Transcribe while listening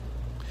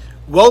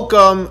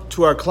Welcome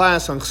to our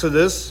class on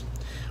Chassidus.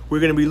 We're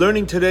going to be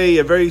learning today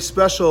a very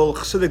special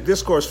Chassidic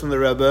discourse from the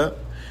Rabbi.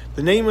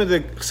 The name of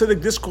the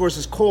Chassidic discourse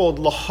is called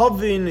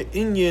Lahavin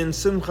Inyan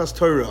Simchas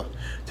Torah,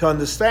 to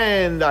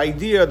understand the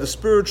idea, the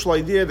spiritual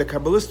idea, the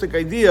Kabbalistic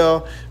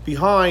idea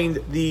behind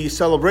the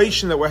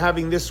celebration that we're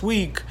having this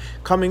week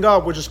coming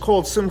up, which is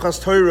called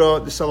Simchas Torah,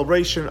 the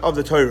celebration of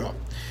the Torah.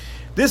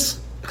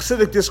 This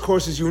Chassidic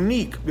discourse is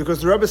unique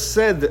because the Rabbi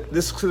said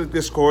this Chassidic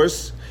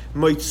discourse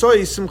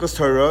Moitzoi Simchas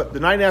Torah, the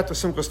night after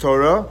Simchas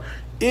Torah,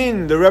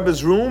 in the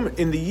Rebbe's room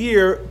in the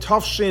year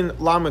Tafshin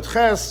Lamed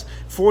Ches,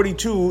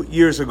 42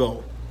 years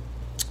ago.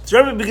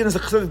 The Rebbe begins the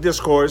Chassidic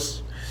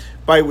discourse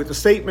with the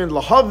statement,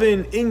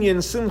 Lahavin Inyan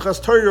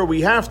Simchas Torah.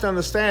 We have to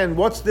understand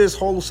what's this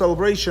whole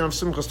celebration of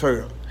Simchas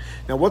Torah.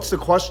 Now, what's the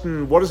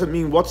question? What does it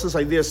mean? What's this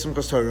idea of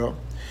Simchas Torah?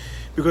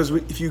 Because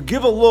if you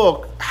give a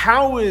look,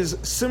 how is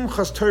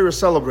Simchas Torah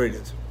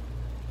celebrated?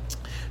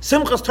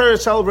 Simchas Torah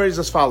is celebrated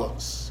as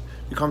follows.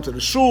 We come to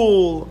the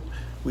shul,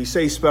 we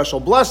say special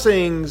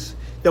blessings,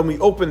 then we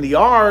open the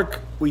ark,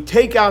 we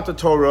take out the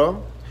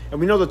Torah, and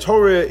we know the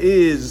Torah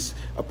is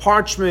a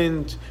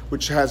parchment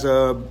which has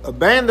a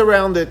band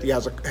around it,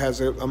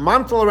 has a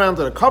mantle around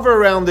it, a cover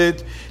around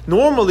it.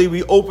 Normally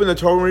we open the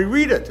Torah and we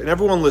read it, and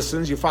everyone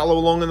listens, you follow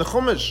along in the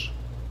Chumash.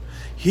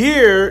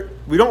 Here,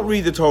 we don't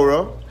read the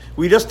Torah,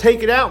 we just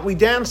take it out, we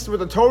dance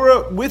with the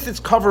Torah with its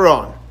cover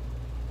on.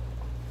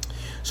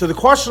 So the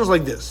question is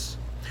like this.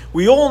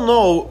 We all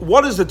know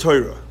what is the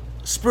Torah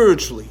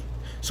spiritually.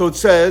 So it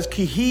says,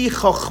 Kihi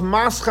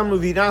chachmaschem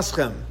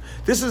uvinaschem.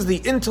 This is the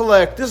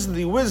intellect, this is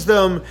the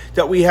wisdom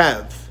that we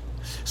have.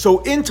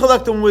 So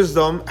intellect and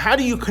wisdom, how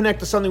do you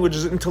connect to something which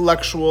is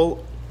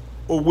intellectual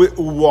or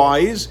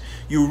wise?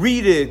 You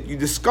read it, you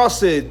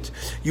discuss it,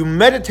 you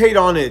meditate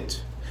on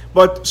it.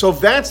 But so if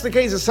that's the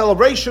case, the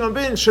celebration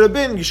you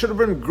should have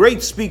been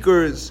great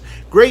speakers,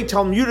 great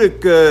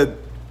Talmudic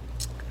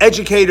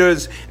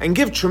educators, and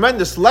give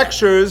tremendous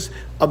lectures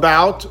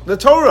about the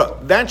Torah.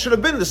 That should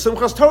have been the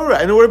Simchas Torah,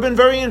 and it would have been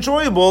very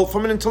enjoyable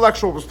from an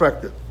intellectual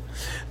perspective.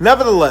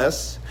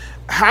 Nevertheless,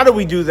 how do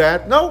we do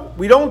that? No,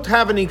 we don't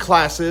have any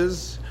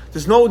classes,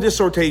 there's no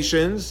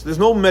dissertations, there's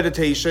no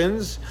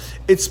meditations.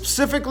 It's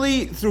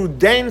specifically through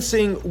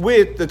dancing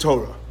with the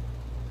Torah.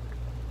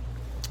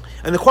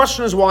 And the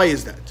question is, why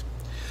is that?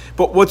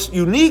 But what's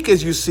unique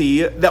is you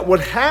see that what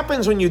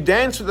happens when you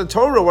dance with the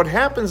Torah, what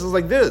happens is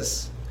like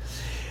this.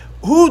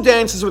 Who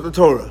dances with the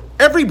Torah?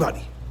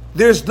 Everybody.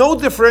 There's no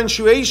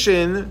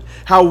differentiation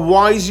how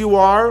wise you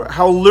are,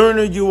 how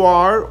learned you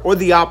are, or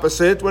the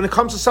opposite when it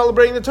comes to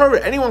celebrating the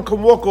Torah. Anyone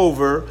can walk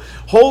over,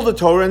 hold the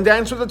Torah, and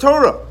dance with the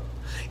Torah.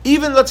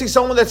 Even, let's say,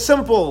 someone that's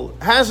simple,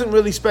 hasn't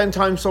really spent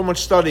time so much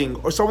studying,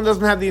 or someone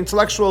doesn't have the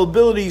intellectual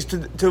abilities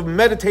to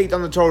meditate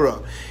on the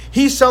Torah.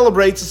 He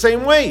celebrates the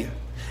same way.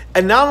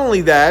 And not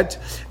only that,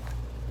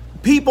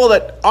 people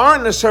that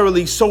aren't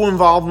necessarily so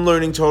involved in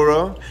learning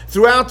Torah,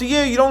 throughout the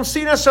year, you don't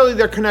see necessarily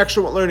their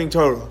connection with learning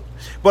Torah.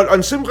 But on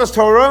Simchas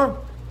Torah,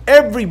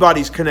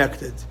 everybody's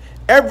connected.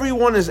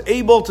 Everyone is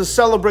able to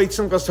celebrate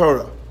Simchas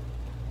Torah.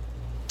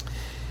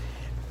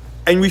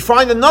 And we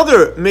find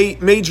another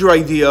major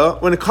idea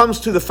when it comes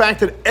to the fact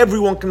that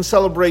everyone can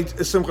celebrate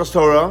Simchas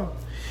Torah.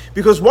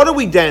 Because what do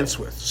we dance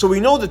with? So we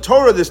know the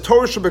Torah, there's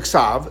Torah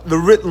Shebeksav, the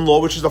written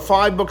law, which is the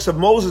 5 books of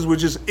Moses,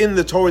 which is in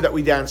the Torah that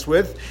we dance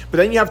with. But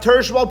then you have Torah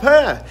Shebal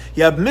Peh,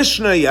 you have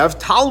Mishnah, you have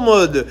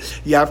Talmud,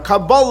 you have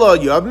Kabbalah,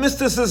 you have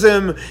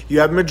mysticism, you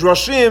have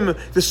Midrashim.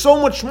 There's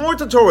so much more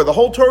to Torah, the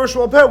whole Torah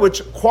Shebal Peh,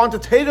 which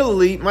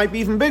quantitatively might be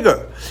even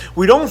bigger.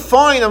 We don't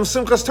find on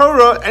Simchas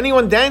Torah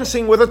anyone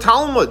dancing with a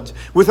Talmud,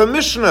 with a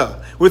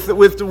Mishnah, with a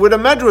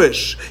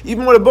Medrash,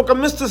 even with a book of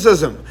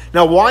mysticism.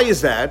 Now, why is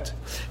that?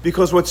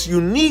 Because what's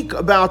unique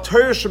about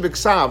Torah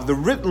Shebeksav, the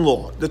written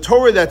law, the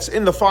Torah that's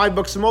in the 5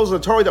 books of Moses, the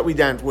Torah that we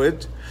dance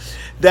with,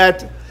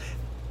 that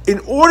in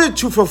order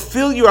to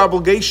fulfill your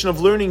obligation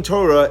of learning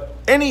Torah,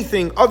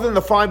 anything other than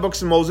the 5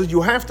 books of Moses,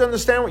 you have to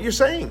understand what you're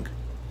saying.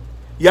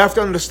 You have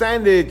to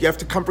understand it, you have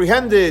to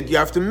comprehend it, you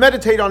have to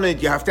meditate on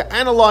it, you have to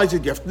analyze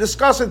it, you have to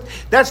discuss it.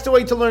 That's the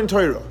way to learn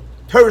Torah.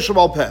 Torah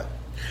Shebal Peh.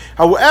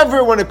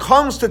 However, when it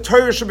comes to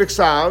Torah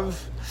Shebeksav,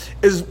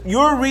 is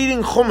you're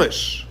reading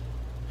Chumash,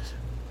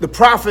 the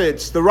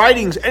prophets, the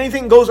writings,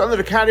 anything goes under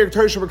the category of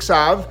Torah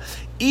Shebeksav,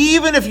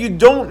 even if you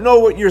don't know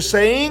what you're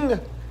saying,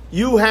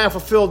 you have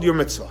fulfilled your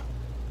mitzvah.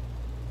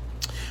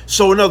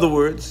 So in other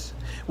words,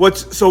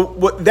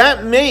 what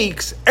that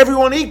makes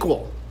everyone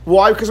equal.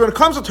 Why? Because when it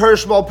comes to Torah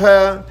Shebal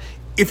Peh,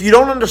 if you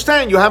don't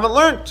understand, you haven't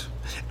learned.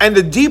 And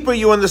the deeper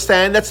you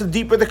understand, that's the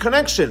deeper the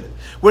connection.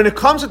 When it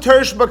comes to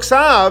Torah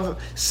Shebeksav,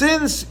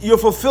 since you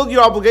fulfilled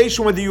your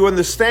obligation, whether you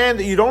understand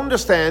or you don't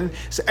understand,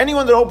 so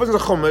anyone that opens the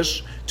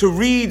Chumash to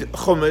read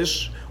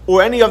Chumash,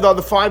 or any of the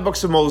other 5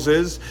 books of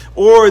Moses,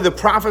 or the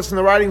prophets and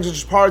the writings which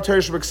is part of Torah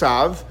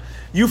Shebeksav,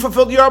 you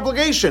fulfilled your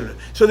obligation.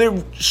 So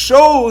it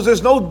shows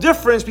there's no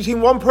difference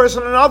between one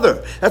person and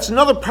another. That's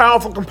another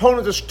powerful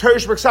component of Torah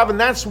Shebeksav, and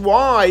that's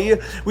why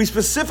we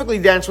specifically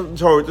dance with the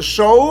Torah, to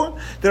show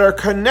that our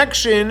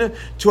connection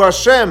to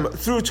Hashem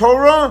through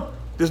Torah,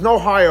 there's no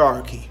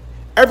hierarchy.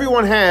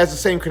 Everyone has the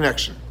same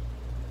connection.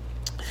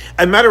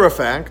 And matter of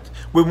fact,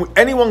 when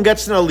anyone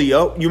gets an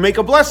aliyah, you make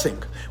a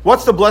blessing.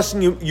 What's the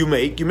blessing you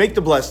make? You make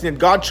the blessing that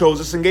God chose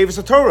us and gave us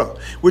a Torah,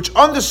 which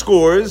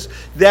underscores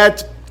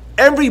that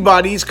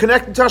everybody is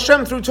connected to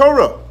Hashem through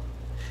Torah,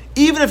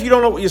 even if you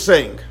don't know what you're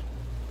saying.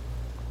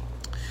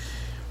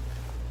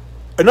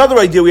 Another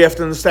idea we have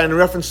to understand in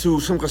reference to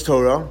Simchas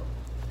Torah,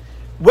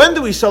 when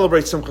do we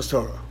celebrate Simchas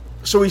Torah?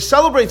 So we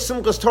celebrate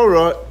Simchas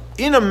Torah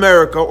in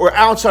America or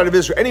outside of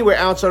Israel, anywhere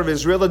outside of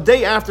Israel, the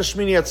day after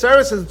Shmini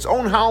Atzeres is its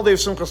own holiday of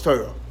Simchas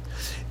Torah.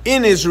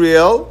 In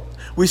Israel,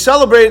 we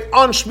celebrate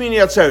on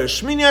Shmini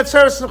Atzeres. Shmini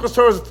Atzeres and Simchas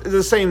Torah is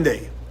the same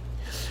day.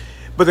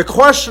 But the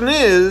question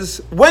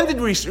is, when did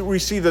we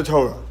receive the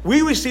Torah?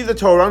 We received the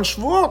Torah on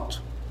Shavuot.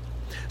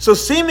 So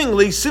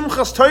seemingly,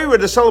 Simchas Torah,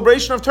 the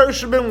celebration of Torah,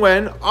 should have been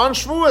when? On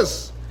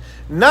Shavuos.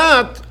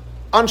 Not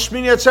on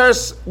Shmini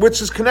Atzeres,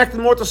 which is connected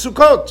more to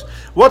Sukkot.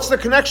 What's the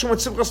connection with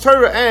Simchas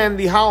Torah and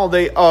the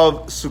holiday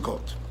of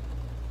Sukkot?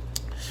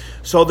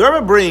 So the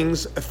Rabbi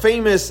brings a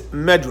famous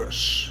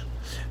medrash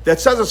that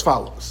says as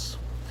follows,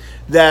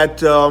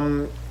 that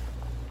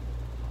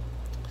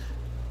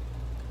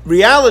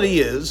reality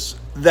is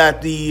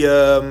that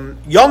the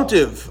Yom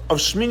Tov of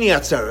Shmini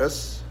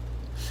Atzeres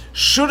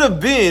should have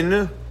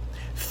been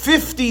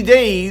 50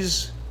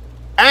 days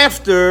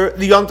after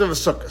the Yom Tov of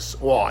Sukkot.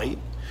 Why?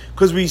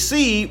 Because we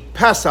see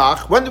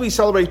Pesach. When do we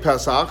celebrate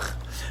Pesach?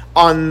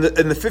 In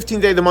the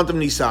 15th day of the month of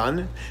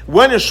Nisan.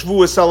 When is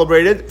Shavuos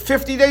celebrated?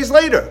 50 days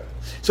later.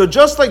 So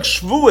just like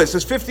Shavuos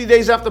is 50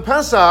 days after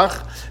Pesach,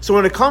 so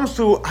when it comes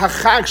to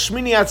Hachag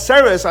Shmini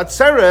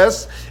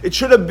Atzeres, it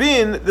should have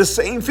been the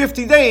same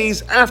 50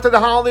 days after the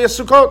holiday of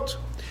Sukkot.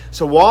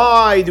 So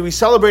why do we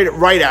celebrate it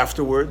right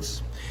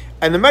afterwards?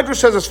 And the Medrash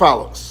says as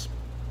follows.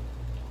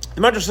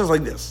 The Medrash says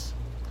like this,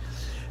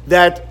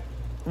 that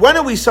when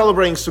are we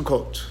celebrating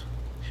Sukkot?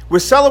 We're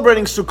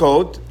celebrating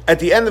Sukkot at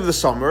the end of the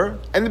summer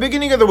and the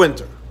beginning of the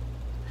winter.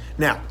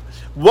 Now,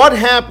 what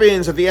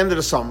happens at the end of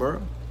the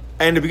summer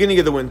and the beginning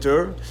of the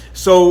winter?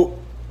 So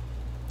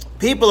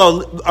people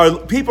are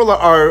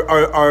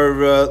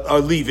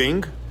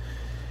leaving,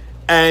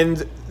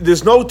 and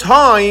there's no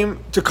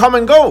time to come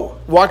and go.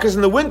 Why? Because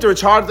in the winter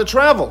it's hard to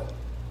travel.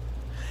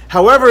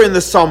 However, in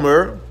the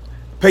summer,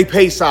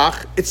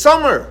 Pesach, it's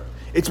summer.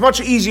 It's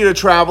much easier to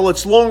travel.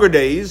 It's longer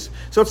days,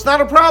 so it's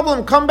not a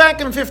problem. Come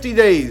back in 50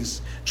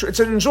 days.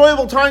 It's an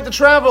enjoyable time to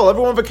travel.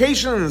 Everyone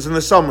vacations in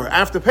the summer.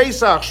 After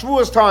Pesach,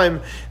 Shavuos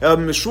time,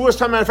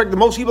 matter of fact, the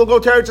most people go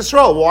to Eretz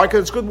Yisrael. Why?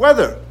 Because it's good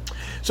weather.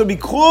 So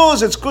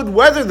because it's good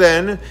weather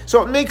then,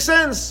 so it makes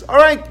sense. All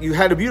right, you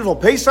had a beautiful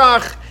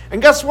Pesach,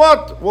 and guess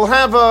what? We'll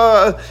have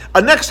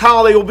a next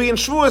holiday will be in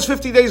Shavuos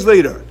 50 days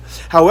later.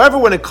 However,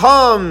 when it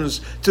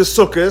comes to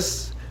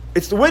Sukkot,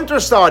 it's the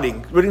winter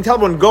starting. We can tell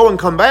everyone go and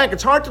come back.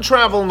 It's hard to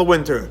travel in the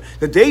winter.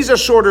 The days are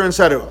shorter,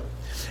 etc.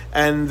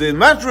 And the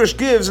Medrash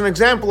gives an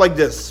example like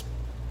this.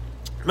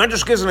 The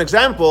Medrash gives an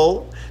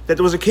example that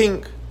there was a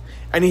king,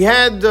 and he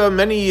had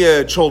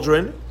many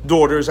children,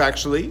 daughters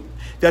actually,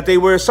 that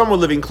some were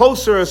living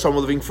closer, some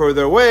were living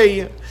further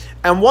away,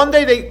 and one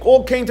day they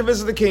all came to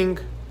visit the king.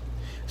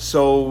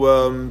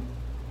 So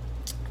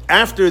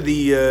after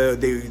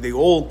they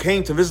all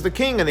came to visit the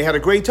king and they had a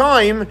great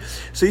time,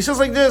 so he says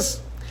like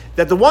this,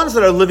 that the ones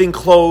that are living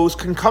close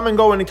can come and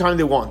go anytime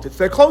they want.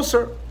 They're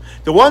closer.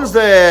 The ones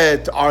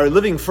that are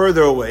living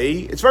further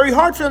away, it's very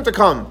hard for them to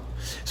come.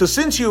 So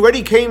since you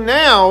already came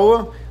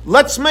now,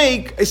 let's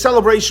make a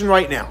celebration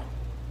right now.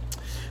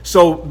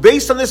 So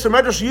based on this, the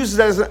Medrash uses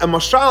that as a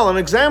mashal, an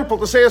example,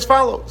 to say as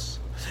follows.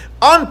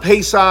 On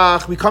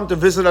Pesach, we come to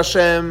visit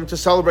Hashem, to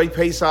celebrate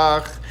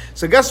Pesach.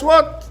 So guess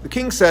what? The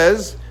king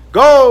says,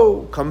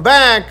 go, come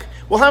back,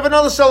 we'll have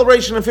another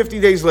celebration 50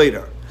 days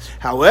later.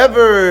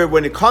 However,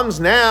 when it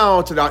comes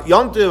now to the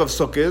Yom Tov of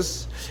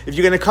Sukkot, if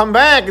you're going to come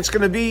back, it's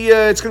going to be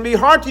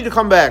hard for you to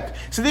come back.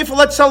 So therefore,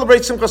 let's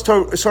celebrate Simchas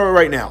Torah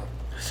right now.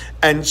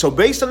 And so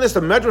based on this, the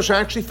Medrash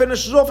actually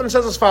finishes off and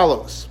says as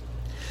follows.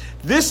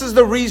 This is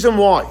the reason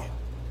why.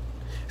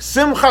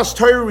 Simchas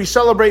Torah we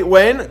celebrate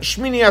when?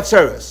 Shmini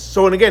Atzeres.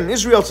 So and again, in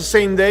Israel it's the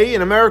same day.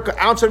 In America,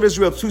 outside of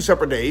Israel, it's 2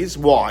 separate days.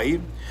 Why?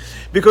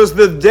 Because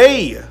the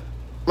day,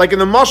 like in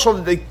the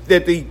mashal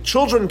that the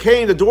children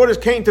came, the daughters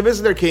came to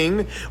visit their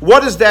king,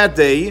 what is that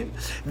day?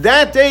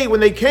 That day when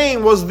they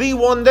came was the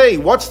one day.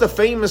 What's the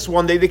famous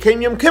one day? They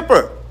came Yom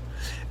Kippur.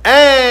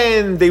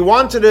 And they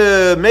wanted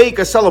to make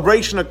a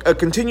celebration, a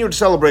continued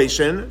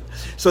celebration.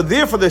 So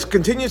therefore, this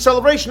continued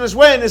celebration is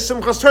when? Is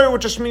Simchas Torah,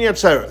 which is Shmini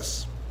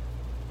Atzeres,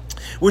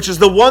 which is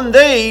the one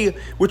day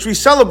which we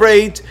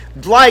celebrate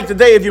like the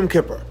day of Yom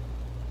Kippur.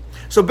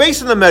 So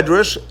based on the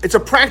Medrash, it's a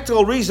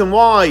practical reason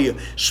why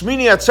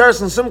Shmini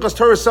Atzeres and Simchas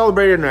Torah is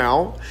celebrated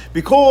now,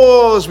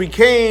 because we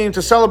came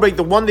to celebrate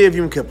the one day of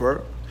Yom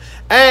Kippur,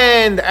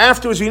 and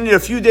afterwards we need a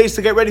few days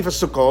to get ready for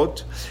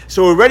Sukkot,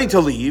 so we're ready to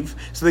leave.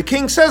 So the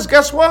king says,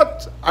 guess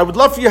what? I would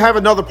love for you to have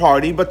another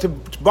party, but to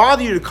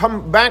bother you to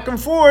come back and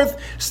forth,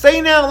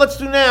 stay now, let's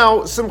do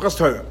now Simchas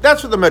Torah.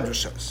 That's what the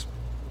Medrash says.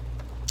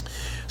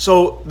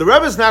 So the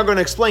Rebbe is now going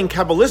to explain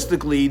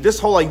Kabbalistically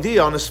this whole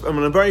idea on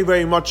a very,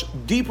 very much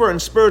deeper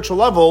and spiritual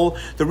level,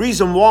 the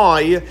reason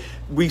why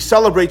we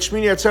celebrate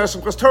Shmini Atzeres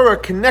Simchas Torah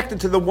connected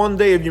to the one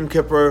day of Yom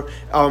Kippur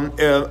on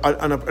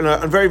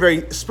a very,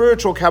 very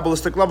spiritual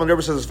Kabbalistic level. And the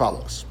Rebbe says as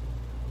follows.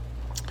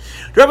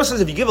 The Rebbe says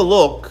if you give a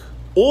look,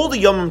 all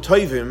the Yomim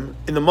Tovim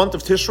in the month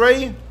of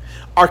Tishrei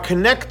are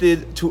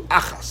connected to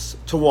Achas,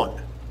 to one.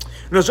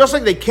 And it's just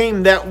like they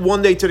came that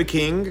one day to the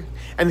king,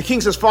 and the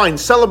king says, fine,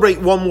 celebrate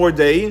one more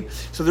day.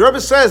 So the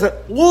Rebbe says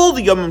that all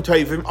the Yomim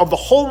Tovim of the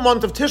whole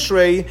month of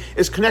Tishrei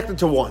is connected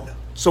to one.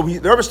 So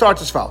the Rebbe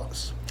starts as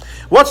follows.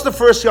 What's the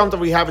first Yom Tov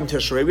we have in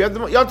Tishrei? We have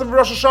the Yom Tov of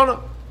Rosh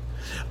Hashanah.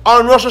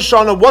 On Rosh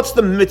Hashanah, what's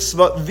the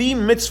mitzvah? The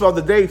mitzvah of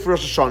the day for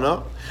Rosh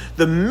Hashanah.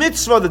 The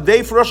mitzvah of the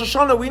day for Rosh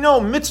Hashanah, we know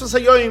mitzvah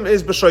Sayoyim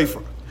is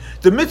b'shofar.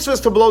 The mitzvah is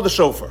to blow the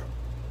shofar.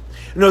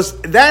 You know,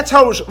 that's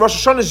how Rosh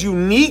Hashanah is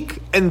unique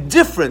and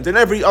different than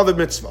every other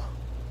mitzvah.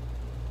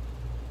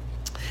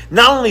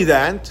 Not only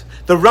that,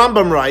 the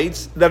Rambam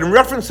writes that in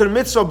reference to the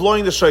mitzvah of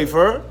blowing the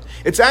shofar,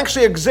 it's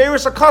actually a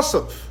gzeirus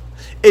akasav.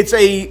 It's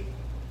a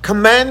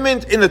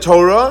commandment in the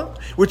Torah,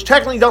 which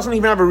technically doesn't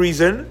even have a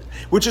reason,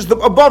 which is the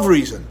above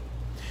reason.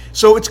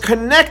 So it's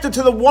connected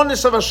to the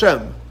oneness of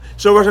Hashem.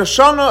 So Rosh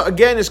Hashanah,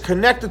 again, is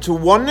connected to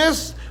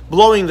oneness,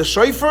 blowing the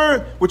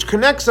shofar, which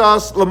connects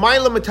us,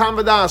 l'mayla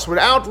mitam vadas,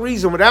 without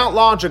reason, without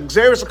logic,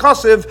 gzeirus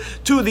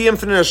akasav, to the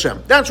infinite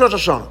Hashem. That's Rosh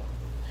Hashanah.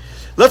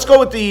 Let's go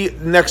with the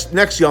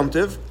next Yom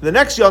Tov. The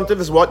next Yom Tov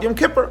is what? Yom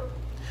Kippur.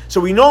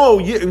 So we know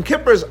Yom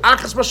Kippur is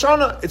Achas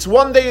B'Shana. It's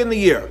one day in the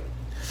year.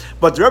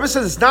 But the Rebbe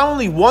says it's not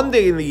only one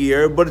day in the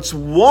year, but it's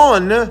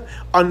one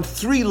on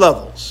three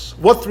levels.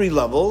 What three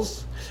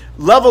levels?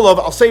 Level of,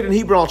 I'll say it in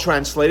Hebrew, I'll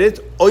translate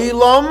it.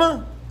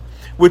 Oilam,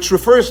 which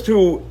refers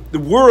to the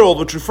world,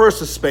 which refers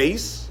to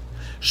space.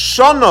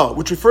 Shana,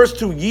 which refers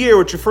to year,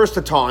 which refers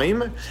to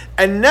time.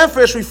 And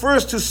Nefesh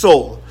refers to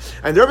soul.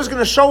 And the Rebbe is going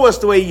to show us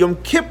the way Yom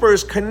Kippur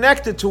is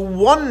connected to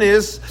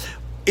oneness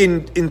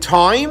in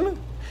time,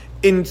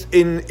 in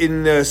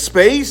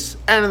space,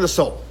 and in the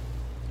soul.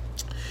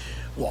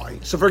 Why?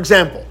 So, for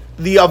example,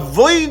 the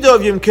avodah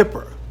of Yom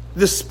Kippur,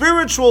 the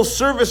spiritual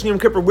service in Yom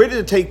Kippur, where did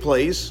it take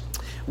place?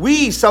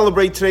 We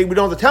celebrate today, we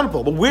don't have the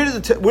temple, but where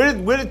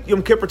did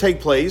Yom Kippur take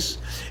place?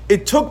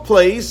 It took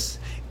place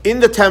in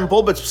the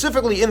temple, but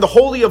specifically in the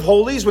Holy of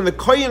Holies, when the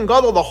Kohen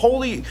Gadol, the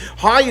holy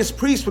highest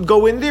priest, would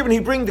go in there and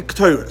he'd bring the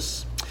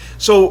Torahs.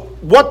 So,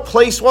 what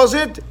place was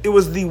it? It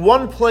was the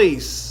one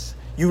place,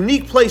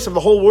 unique place of the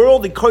whole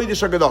world, the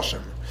Kodesh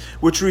HaGadoshim,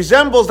 which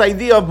resembles the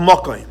idea of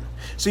Makayim.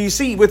 So you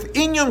see,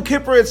 within Yom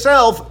Kippur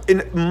itself,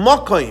 in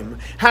Makayim,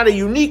 had a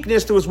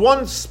uniqueness. There was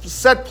one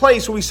set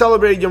place where we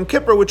celebrated Yom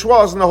Kippur, which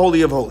was in the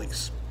Holy of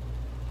Holies.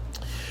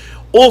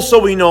 Also,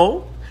 we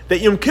know that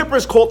Yom Kippur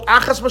is called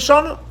Achas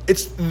B'Shana.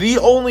 It's the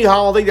only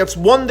holiday that's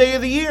one day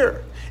of the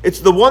year.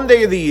 It's the one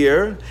day of the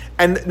year,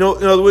 and in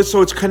other words,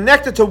 so it's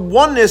connected to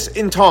oneness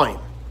in time.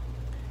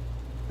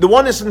 The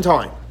oneness in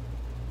time.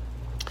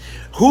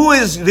 Who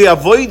is the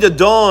avodah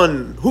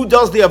done? Who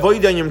does the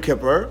avodah in Yom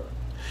Kippur?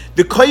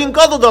 The Kohen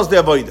Gadol does the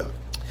avodah.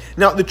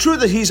 Now, the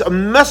truth is he's a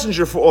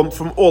messenger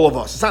from all of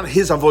us. It's not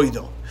his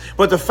avodah.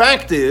 But the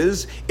fact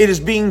is, it is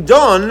being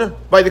done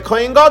by the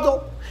Kohen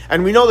Gadol.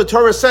 And we know the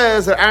Torah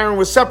says that Aaron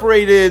was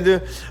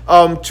separated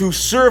to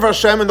serve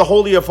Hashem in the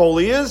Holy of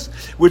Holies,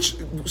 which,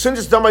 since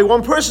it's done by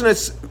one person,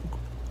 it's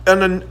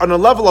on a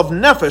level of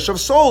nefesh, of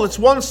soul. It's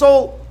one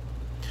soul.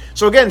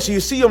 So again, so you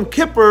see Yom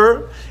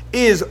Kippur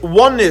is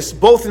oneness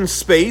both in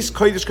space,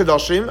 Kodesh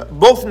Kadoshim,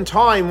 both in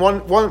time,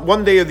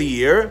 one day of the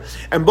year,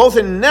 and both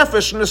in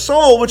nefesh and the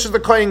soul, which is the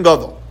Kohen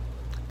Gadol.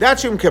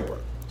 That's Yom Kippur.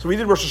 So we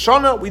did Rosh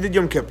Hashanah, we did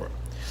Yom Kippur.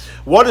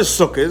 What is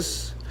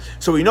Sukkot?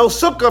 So we know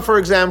Sukkah, for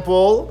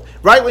example,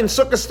 right when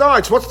Sukkah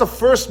starts, what's the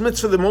first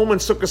mitzvah the moment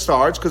Sukkah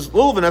starts? Because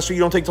Lulav and Esrei you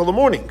don't take till the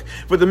morning.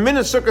 But the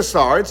minute Sukkah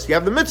starts, you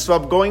have the mitzvah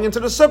of going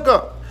into the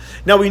Sukkah.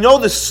 Now we know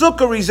the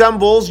Sukkah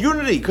resembles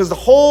unity, because the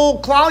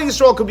whole Klal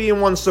Yisrael could be in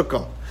one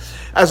Sukkah.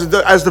 As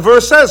the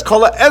verse says,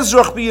 Kala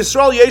Ezrach bi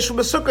Yisrael Yeshu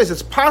b'Sukkah.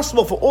 It's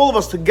possible for all of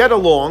us to get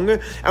along,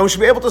 and we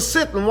should be able to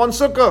sit in one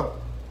Sukkah.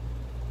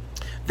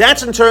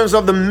 That's in terms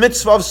of the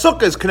mitzvah of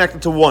Sukkah is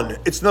connected to one.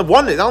 It's not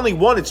one, not only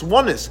one, it's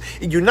oneness.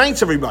 It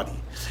unites everybody.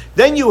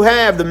 Then you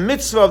have the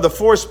mitzvah of the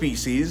four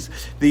species,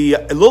 the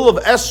Elul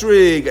of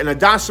Esrig and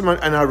Adasim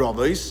and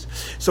Haravos.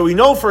 So we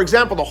know, for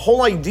example, the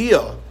whole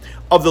idea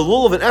of the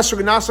Lulav and Esrog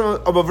and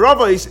Adasim of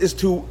Haravos is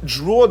to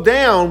draw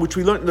down, which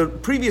we learned in the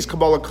previous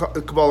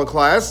Kabbalah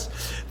class,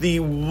 the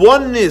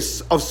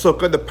oneness of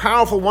Sukkah, the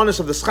powerful oneness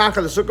of the Schach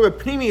of the Sukkah, but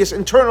Pnimius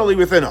internally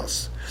within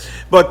us.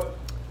 But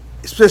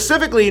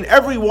specifically, in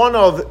every one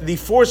of the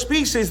four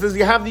species, does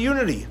you have the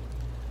unity.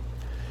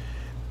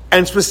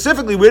 And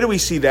specifically, where do we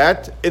see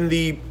that? In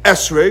the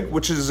Esrig,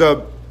 which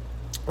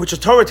the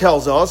Torah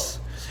tells us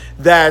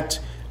that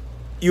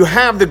you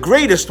have the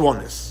greatest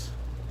oneness.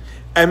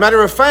 And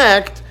matter of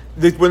fact,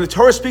 when the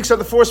Torah speaks of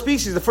the four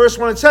species, the first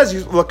one it says,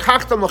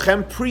 "L'kachtam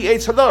lachem pri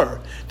eitz hadar."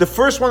 The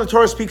first one the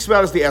Torah speaks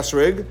about is the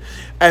esrog,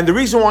 and the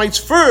reason why it's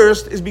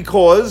first is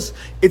because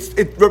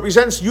it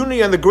represents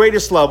unity on the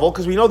greatest level.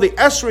 Because we know the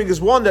esrog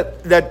is one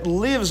that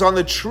lives on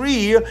the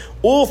tree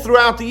all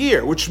throughout the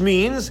year, which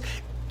means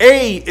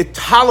it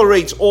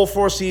tolerates all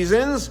four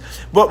seasons,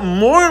 but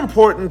more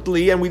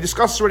importantly, and we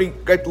discussed already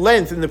at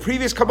length in the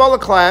previous Kabbalah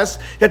class,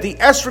 that the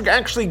esrog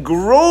actually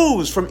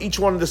grows from each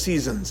one of the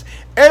seasons.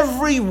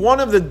 Every one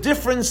of the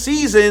different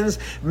seasons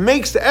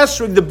makes the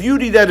esrog the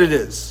beauty that it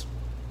is.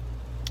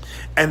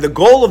 And the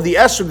goal of the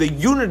esrog, the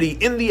unity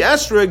in the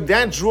esrog,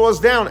 that draws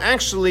down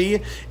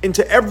actually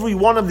into every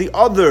one of the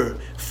other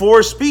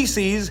four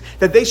species,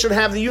 that they should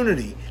have the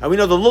unity. And we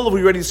know the lulav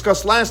we already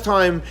discussed last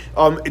time,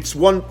 it's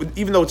one,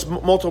 even though it's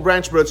multiple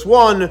branch, but it's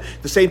one.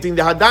 The same thing,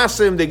 the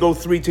hadassim, they go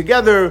three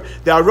together.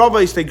 The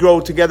aravais, they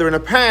grow together in a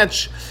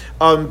patch.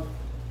 So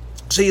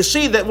you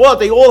see that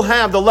they all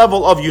have the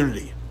level of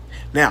unity.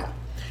 Now,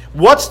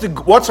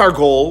 what's our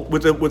goal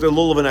with the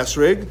lulav and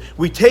esrog?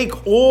 We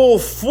take all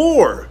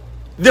four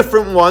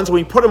different ones, and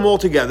we put them all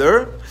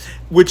together,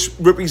 which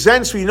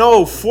represents, we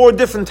know, four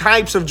different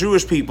types of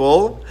Jewish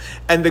people.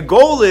 And the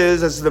goal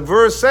is, as the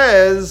verse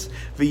says,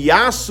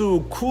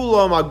 V'yasu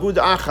kulam agud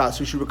achas,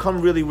 we should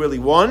become really, really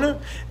one.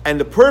 And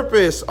the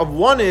purpose of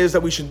one is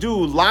that we should do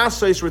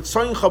Lasais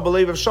Ritzoncha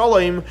B'leiv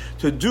Shalom,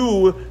 to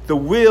do the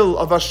will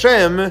of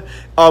Hashem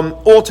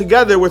all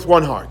together with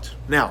one heart.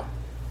 Now,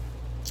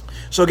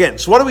 so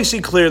what do we see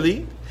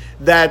clearly?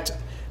 That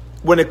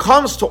when it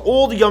comes to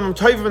all the Yom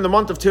Tovim in the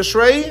month of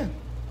Tishrei,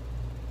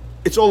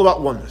 it's all about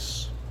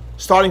oneness.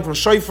 Starting from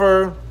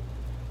Shofar,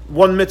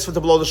 one mitzvah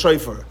to blow the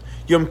Shofar.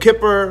 Yom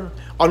Kippur,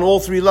 on all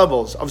three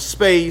levels of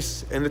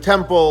space, in the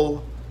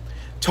temple,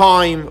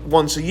 time,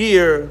 once a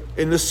year,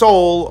 in the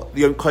soul,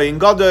 the Yom Kohen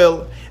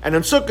Gadol, and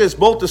in Sukkot,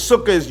 both the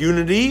Sukkah is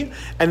unity,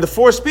 and the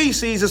four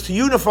species is to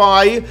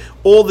unify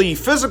all the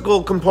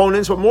physical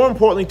components, but more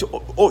importantly,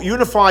 to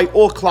unify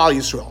all Klal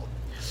Yisrael.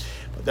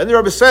 But then the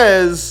Rabbi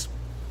says,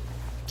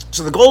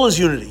 so the goal is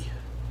unity.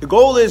 The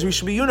goal is we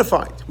should be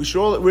unified. We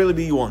should all really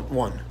be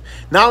one.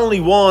 Not only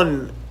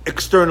one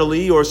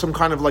externally or some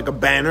kind of like a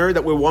banner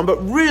that we're one, but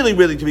really,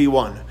 really to be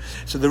one.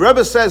 So the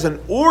Rebbe says in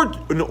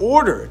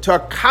order to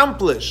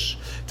accomplish,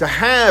 to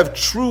have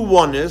true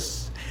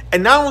oneness,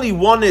 and not only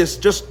oneness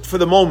just for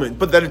the moment,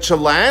 but that it should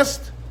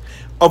last,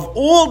 of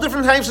all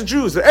different types of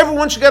Jews, that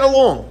everyone should get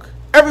along.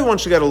 Everyone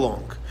should get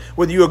along.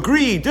 Whether you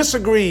agree,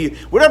 disagree,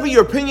 whatever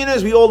your opinion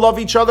is, we all love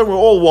each other, we're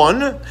all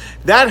one.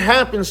 That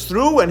happens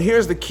through, and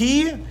here's the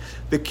key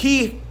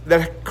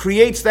that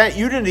creates that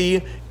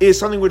unity is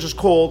something which is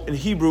called in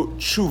Hebrew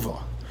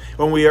tshuva.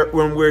 When we're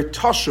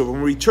tashuv,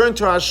 when we return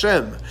to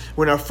Hashem,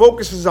 when our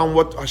focus is on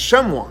what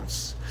Hashem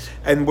wants,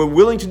 and we're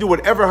willing to do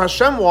whatever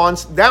Hashem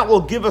wants, that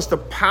will give us the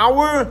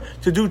power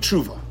to do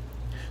tshuva.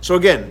 So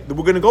again,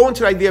 we're going to go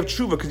into the idea of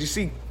tshuva, because you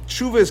see,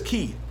 tshuva is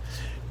key.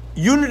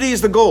 Unity is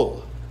the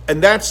goal.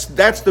 And that's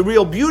the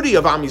real beauty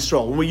of Am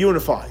Yisrael, when we're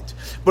unified.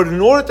 But in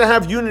order to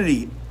have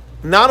unity,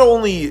 not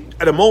only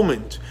at a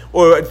moment,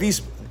 or at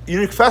these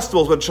unique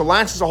festivals, but it should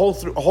last us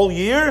a whole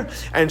year,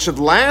 and it should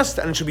last,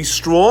 and it should be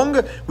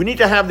strong, we need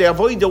to have the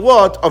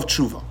avodah of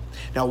tshuva.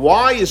 Now,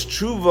 why is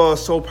tshuva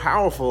so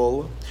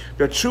powerful?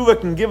 That tshuva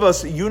can give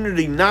us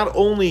unity not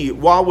only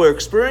while we're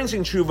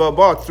experiencing tshuva,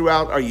 but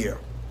throughout our year.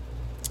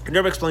 It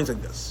never explains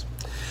like this.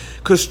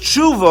 Because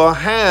tshuva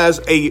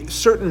has a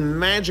certain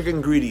magic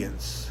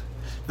ingredients.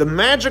 The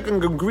magic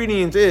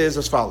ingredient is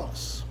as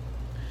follows.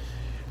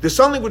 There's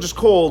something which is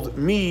called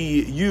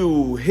me,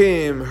 you,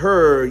 him,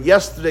 her,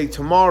 yesterday,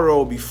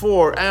 tomorrow,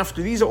 before,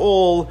 after. These are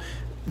all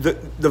the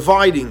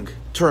dividing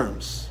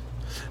terms.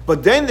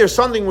 But then there's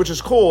something which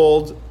is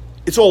called,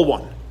 it's all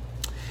one.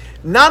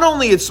 Not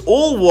only it's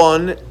all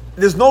one,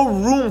 there's no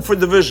room for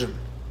division.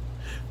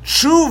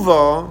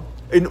 Tshuva,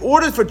 in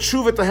order for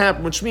tshuva to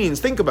happen, which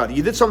means, think about it,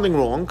 you did something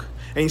wrong,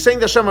 and you're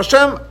saying to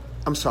Hashem,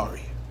 I'm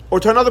sorry.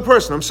 Or to another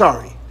person, I'm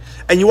sorry.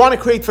 And you want to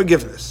create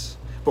forgiveness.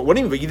 But what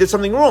do you mean? You did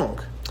something wrong.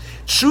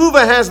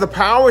 Tshuva has the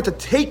power to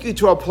take you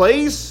to a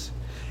place,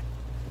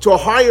 to a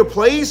higher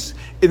place.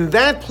 In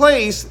that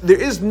place,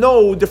 there is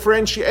no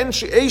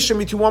differentiation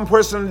between one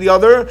person and the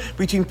other,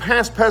 between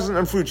past, present,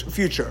 and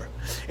future.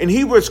 In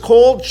Hebrew, it's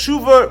called,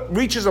 tshuva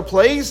reaches a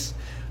place,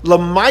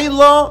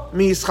 lamaila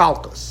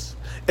mihischalkas.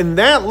 In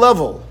that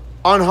level,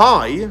 on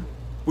high,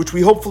 which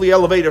we hopefully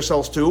elevate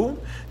ourselves to,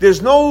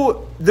 there's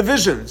no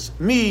divisions.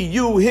 Me,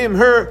 you, him,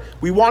 her.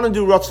 We want to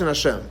do Ratzon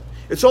Hashem.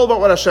 It's all about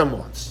what Hashem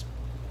wants.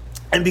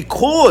 And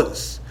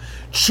because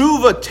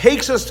tshuva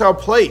takes us to a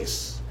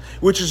place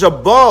which is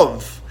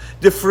above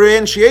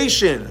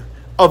differentiation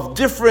of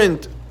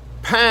different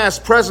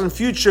past, present,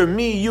 future,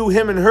 me, you,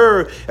 him, and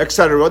her,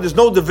 etc. There's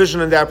no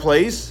division in that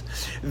place.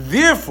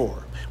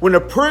 Therefore, when a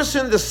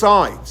person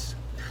decides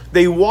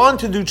they want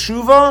to do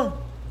tshuva,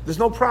 there's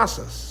no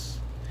process.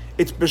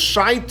 It's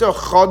b'shaita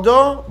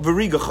chada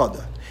v'riga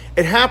chada.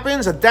 It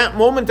happens at that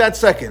moment, that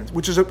second,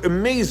 which is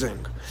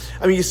amazing.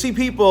 I mean, you see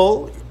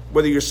people,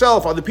 whether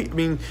yourself, other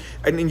people,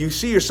 and you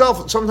see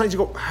yourself, sometimes you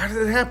go, how did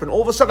it happen?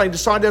 All of a sudden I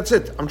decide that's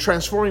it. I'm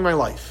transforming my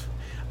life.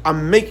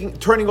 I'm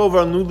turning over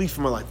a new leaf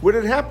in my life. Where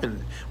did it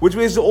happen? Which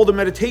is all the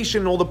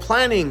meditation, all the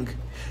planning.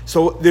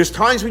 So there's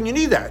times when you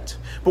need that.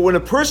 But when a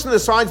person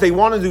decides they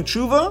want to do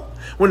tshuva,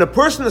 when a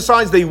person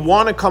decides they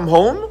want to come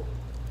home,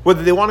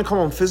 whether they want to come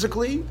home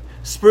physically,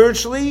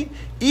 spiritually,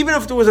 even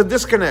if there was a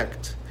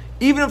disconnect,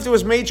 even if there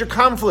was major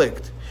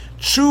conflict,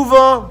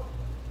 tshuva,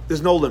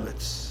 there's no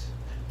limits.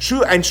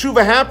 And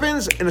tshuva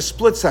happens in a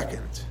split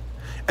second.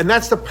 And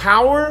that's the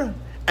power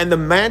and the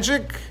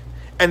magic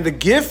and the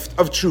gift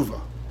of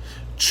tshuva.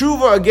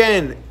 Tshuva,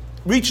 again,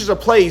 reaches a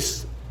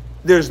place,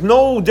 there's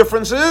no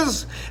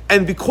differences,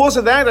 and because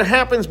of that, it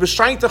happens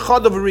b'shaita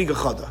chada v'riga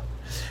chada.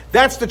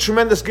 That's the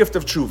tremendous gift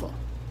of tshuva.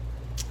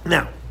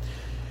 Now,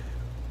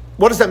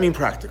 what does that mean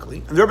practically?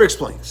 And the Rabbi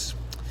explains.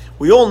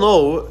 We all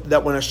know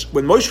that when Moshe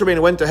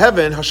Rabbeinu went to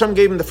heaven, Hashem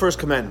gave him the first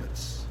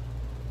commandments.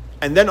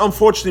 And then,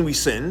 unfortunately, we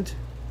sinned,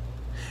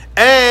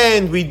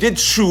 and we did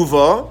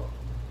tshuva.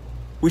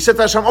 We said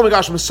to Hashem, oh my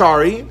gosh, I'm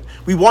sorry.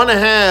 We want to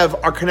have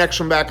our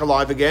connection back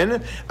alive again.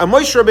 And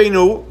Moshe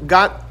Rabbeinu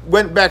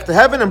went back to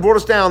heaven and brought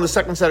us down the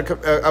second set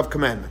of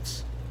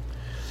commandments.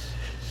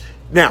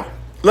 Now,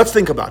 let's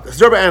think about this.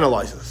 The Rabbi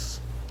analyzes.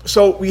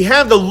 So we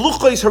have the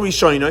Luchos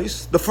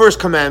Harishonos, the first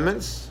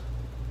commandments.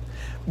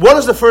 What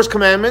is the first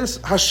commandments?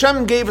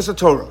 Hashem gave us a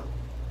Torah.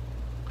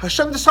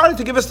 Hashem decided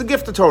to give us the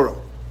gift of Torah.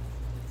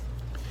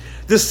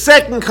 The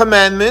second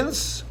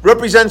commandments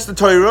represents the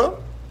Torah.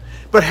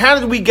 But how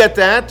did we get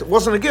that? It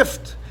wasn't a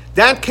gift.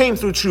 That came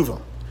through tshuva.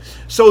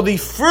 So the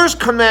first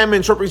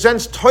commandment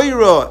represents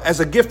Torah as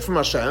a gift from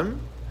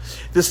Hashem.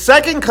 The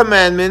second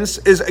commandments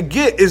is a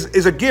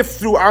gift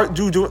through our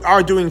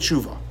doing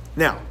tshuva.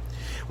 Now,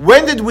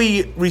 when did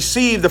we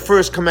receive the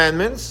first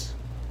commandments?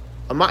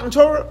 A Matan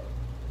Torah.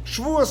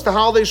 Shavuos, the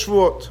holiday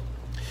Shavuot.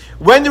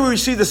 When did we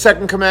receive the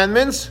second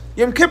commandments?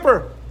 Yom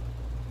Kippur.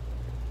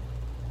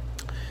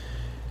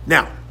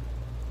 Now,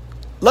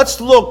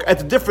 let's look at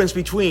the difference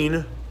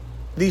between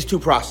these two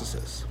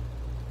processes.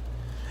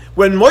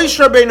 When Moshe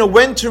Rabbeinu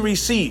went to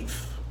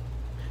receive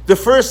the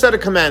first set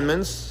of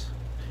commandments,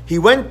 he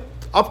went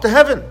up to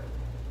heaven.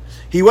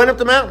 He went up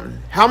the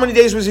mountain. How many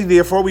days was he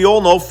there for? We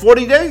all know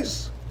 40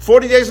 days.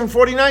 40 days and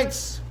 40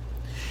 nights.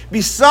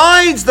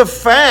 Besides the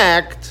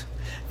fact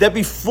that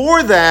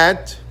before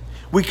that,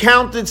 we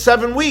counted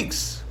 7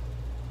 weeks.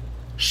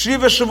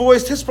 Shiva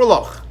Shavuos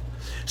Tisperlach.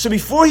 So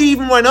before he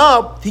even went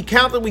up, we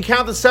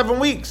counted 7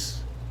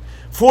 weeks.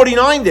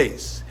 49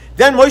 days.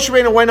 Then Moshe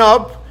Rabbeinu went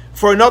up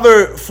for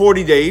another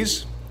 40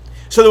 days.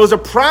 So there was a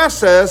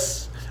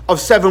process of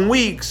 7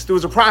 weeks, there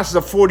was a process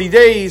of 40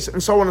 days,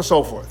 and so on and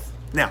so forth.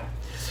 Now,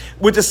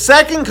 with the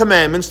second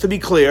commandments, to be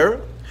clear,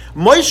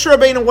 Moshe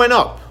Rabbeinu went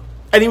up,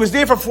 and he was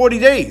there for 40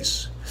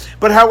 days.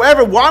 But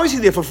however, why was he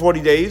there for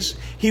 40 days?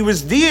 He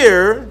was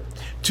there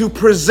to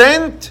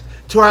present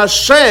to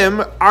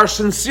Hashem our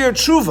sincere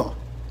tshuva.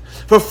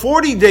 For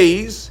 40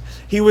 days,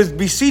 he was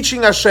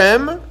beseeching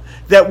Hashem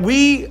that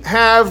we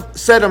have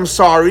said, I'm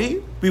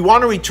sorry, we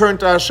want to return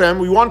to Hashem,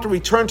 we want to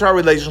return to our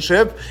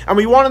relationship, and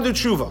we want to do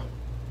tshuva.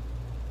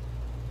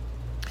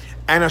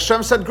 And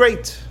Hashem said,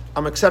 great,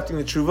 I'm accepting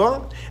the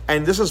tshuva,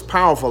 and this is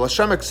powerful.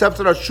 Hashem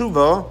accepted our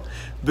tshuva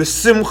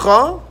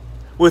b'simcha,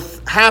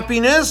 with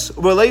happiness,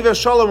 v'leiv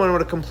shalom, and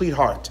with a complete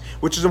heart,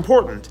 which is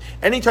important.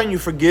 Anytime you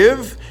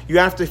forgive, you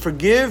have to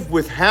forgive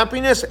with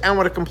happiness and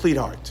with a complete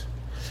heart.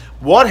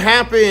 What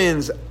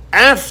happens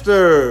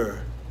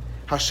after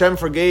Hashem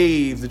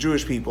forgave the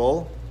Jewish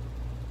people?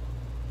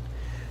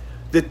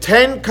 The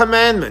 10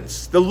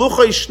 commandments, the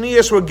Luchos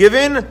Shniyos were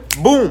given,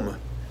 boom,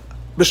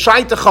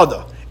 b'shaita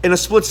chada, in a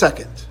split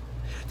second.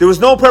 There was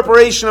no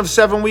preparation of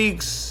 7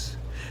 weeks.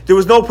 There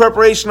was no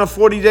preparation of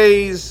 40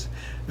 days.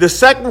 The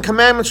second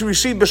commandments we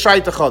received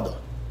b'shaita chada.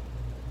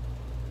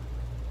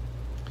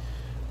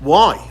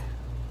 Why?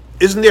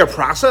 Isn't there a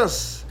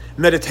process?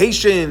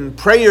 Meditation,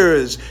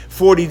 prayers,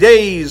 40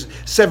 days,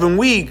 7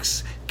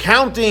 weeks,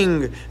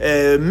 counting,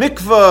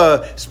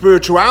 mikvah,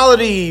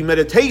 spirituality,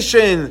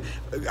 meditation,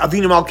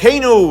 Avinu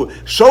Malkeinu,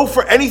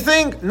 shofar,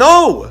 anything?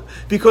 No,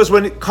 because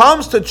when it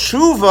comes to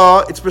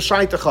tshuva, it's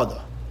b'shaita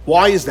chada.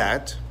 Why is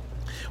that?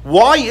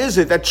 Why is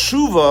it that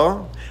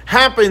tshuva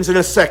happens in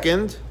a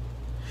second?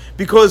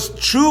 Because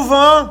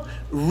tshuva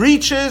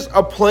reaches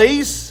a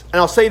place,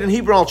 and I'll say it in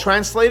Hebrew, I'll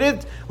translate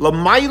it,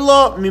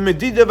 l'mayla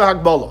mimedida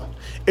v'hagbala.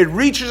 It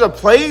reaches a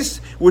place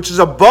which is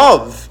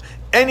above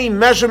any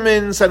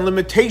measurements and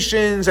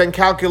limitations and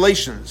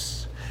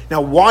calculations. Now,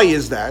 why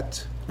is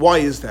that? Why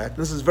is that?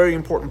 This is a very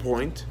important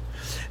point.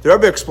 The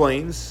Rabbi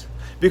explains,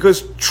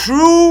 because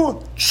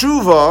true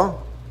tshuva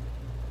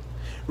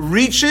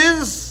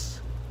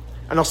reaches,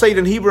 and I'll say it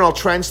in Hebrew and I'll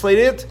translate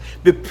it,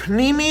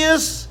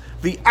 b'pnimius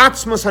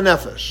v'atzmas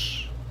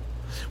hanefesh.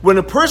 When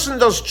a person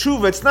does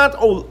tshuva, it's not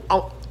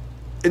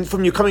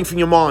coming from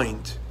your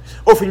mind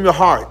or from your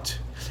heart.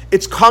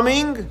 It's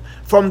coming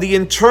from the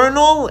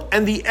internal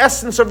and the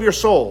essence of your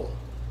soul.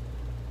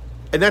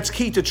 And that's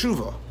key to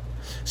tshuva.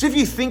 So if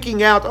you're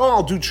thinking out,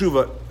 I'll do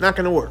tshuva, not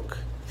going to work.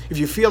 if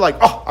you feel like,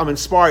 oh, I'm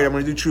inspired, I'm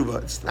going to do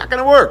tshuva, it's not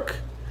going to work.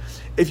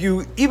 If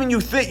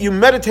you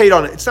meditate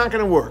on it, it's not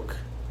going to work.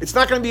 It's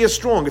not going to be as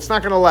strong. It's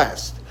not going to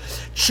last.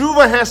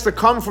 Tshuva has to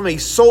come from a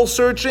soul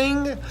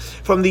searching,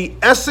 from the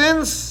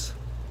essence,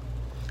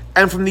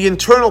 and from the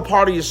internal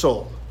part of your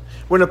soul.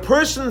 When a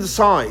person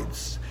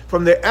decides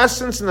from the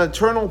essence and the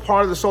internal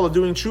part of the soul of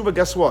doing tshuva,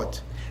 guess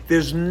what?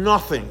 There's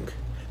nothing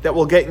that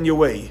will get in your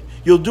way.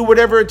 You'll do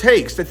whatever it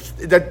takes.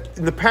 That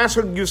in the past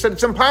you said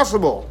it's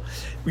impossible.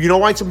 You know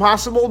why it's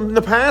impossible in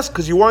the past?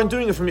 Because you weren't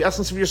doing it from the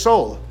essence of your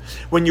soul.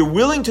 When you're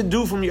willing to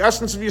do from the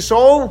essence of your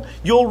soul,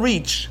 you'll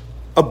reach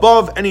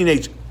above any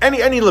nature,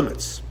 any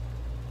limits.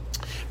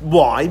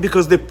 Why?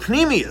 Because the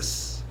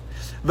pneumius,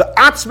 the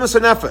atzmas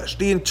nefesh,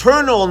 the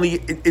internal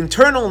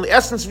and the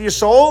essence of your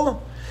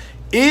soul,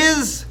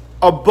 is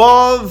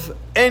above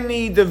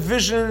any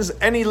divisions,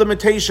 any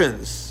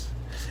limitations.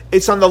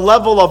 It's on the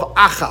level of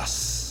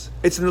achas.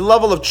 It's in the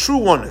level of true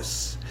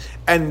oneness.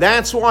 And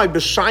that's why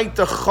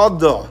b'shaita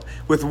chada,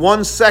 with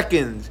 1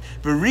 second,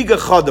 v'riga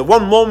chada,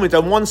 1 moment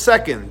and 1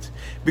 second,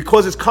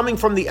 because it's coming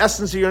from the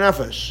essence of your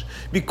nefesh.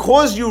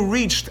 Because you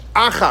reached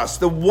achas,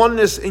 the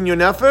oneness in your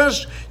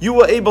nefesh, you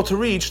were able to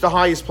reach the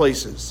highest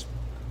places.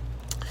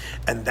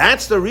 And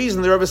that's the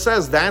reason the Rebbe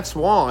says, that's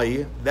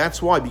why,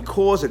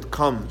 because it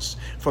comes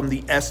from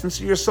the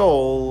essence of your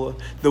soul,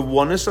 the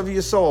oneness of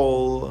your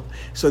soul,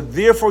 so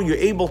therefore you're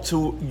able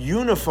to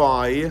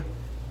unify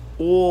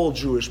all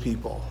Jewish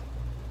people.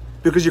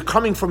 Because you're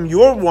coming from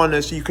your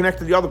oneness, so you connect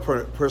to the other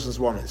person's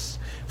oneness.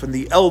 From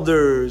the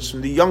elders,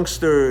 from the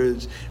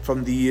youngsters,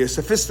 from the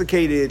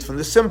sophisticated, from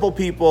the simple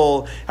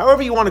people,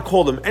 however you want to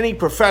call them, any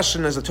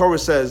profession, as the Torah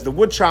says, the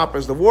wood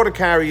choppers, the water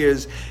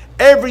carriers,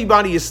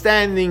 everybody is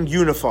standing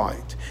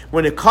unified.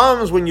 When you're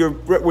coming from your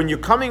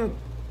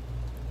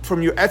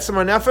etzem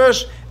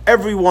nefesh,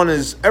 everyone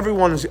is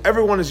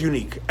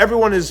unique.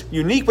 Everyone is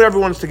unique, but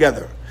everyone's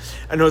together.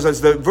 And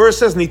as the verse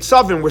says,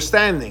 nitzavim, we're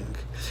standing.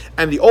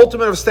 And the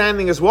ultimate of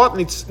standing is what?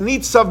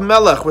 Nitzav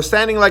melech, we're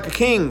standing like a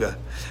king.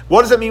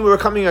 What does that mean we're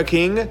becoming a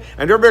king?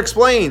 And Rabbi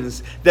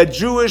explains that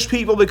Jewish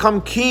people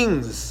become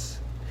kings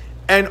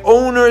and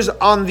owners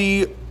on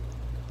the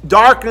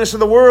darkness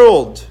of the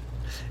world.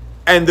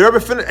 And the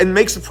Rabbi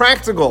makes it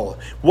practical.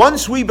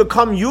 Once we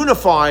become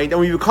unified and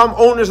we become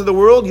owners of the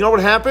world, you know what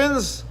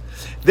happens?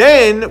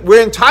 Then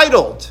we're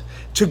entitled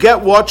to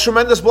get what?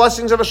 Tremendous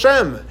blessings of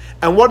Hashem.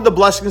 And what are the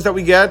blessings that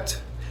we get?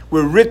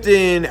 We're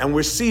written and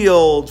we're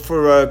sealed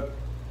for a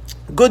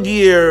good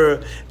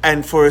year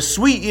and for a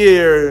sweet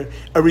year,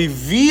 a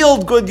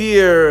revealed good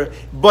year,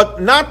 but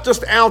not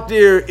just out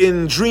there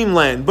in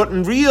dreamland, but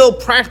in real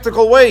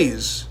practical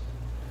ways.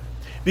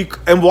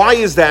 And why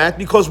is that?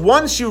 Because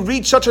once you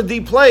reach such a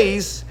deep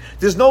place,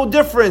 there's no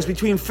difference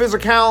between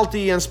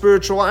physicality and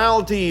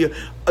spirituality,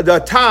 the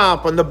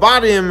top and the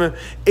bottom.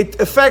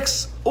 It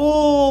affects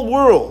all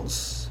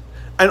worlds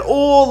and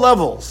all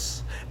levels.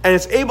 And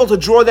it's able to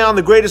draw down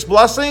the greatest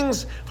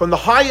blessings from the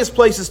highest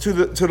places to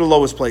the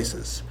lowest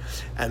places.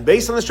 And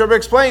based on this, Rabbi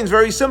explains,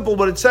 very simple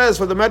what it says.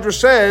 For the Medrash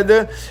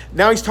said,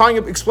 now he's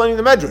explaining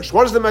the Medrash.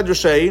 What does the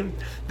Medrash say?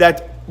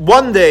 That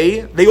one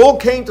day, they all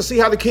came to see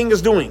how the king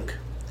is doing.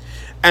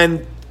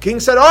 And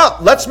king said,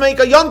 let's make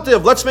a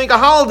yontiv, let's make a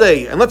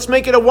holiday, and let's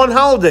make it a one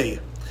holiday.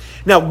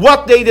 Now,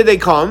 what day did they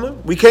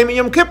come? We came in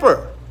Yom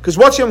Kippur. Because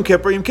what's Yom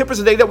Kippur? Yom Kippur is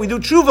the day that we do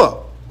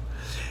tshuva,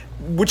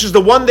 which is the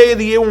one day of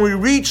the year when we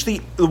reach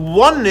the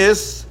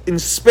oneness in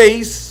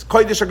space,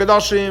 Kodesh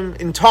HaKadoshim,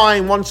 in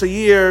time, once a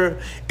year,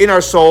 in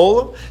our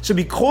soul. So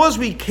because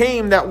we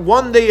came that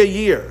one day a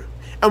year,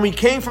 and we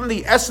came from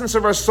the essence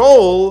of our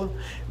soul,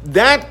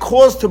 that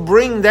caused to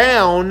bring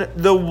down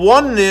the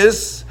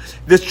oneness,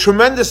 this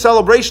tremendous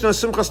celebration of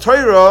Simchat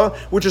Torah,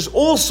 which is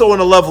also on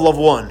a level of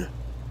one.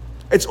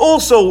 It's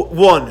also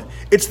one.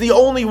 It's the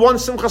only one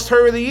Simchat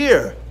Torah of the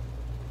year.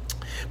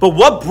 But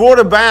what brought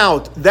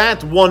about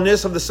that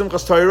oneness of the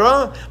Simchat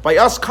Torah? By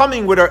us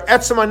coming with our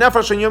etzem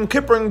nefesh and Yom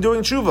Kippur and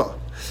doing tshuva.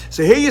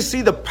 So here you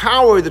see the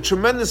power, the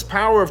tremendous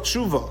power of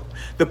tshuva,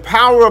 the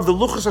power of the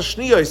luchos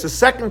hashniyos, the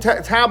second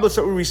tablets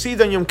that we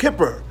received on Yom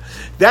Kippur.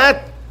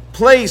 That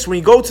place, when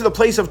you go to the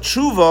place of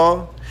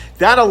tshuva,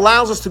 that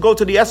allows us to go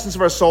to the essence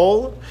of our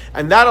soul,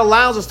 and that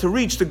allows us to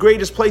reach the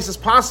greatest places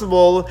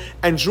possible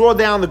and draw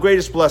down the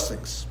greatest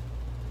blessings.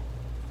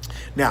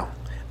 Now,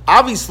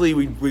 obviously,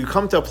 we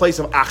come to a place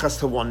of achas,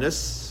 to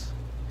oneness,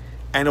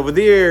 and over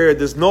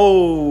there's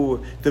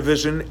no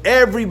division.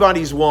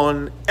 Everybody's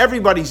one.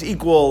 Everybody's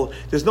equal.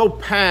 There's no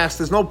past.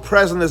 There's no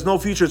present. There's no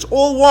future. It's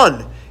all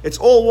one. It's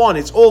all one.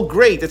 It's all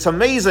great. It's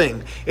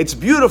amazing. It's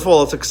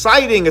beautiful. It's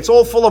exciting. It's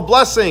all full of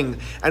blessing.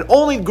 And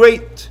only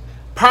great,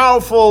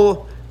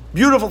 powerful,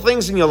 beautiful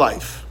things in your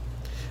life.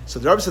 So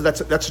the Rabbi said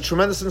that's a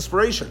tremendous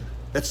inspiration.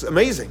 That's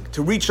amazing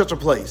to reach such a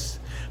place.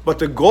 But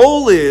the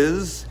goal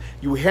is,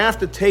 you have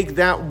to take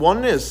that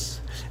oneness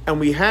and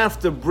we have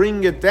to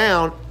bring it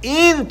down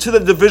into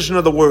the division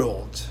of the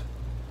world.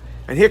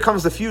 And here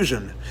comes the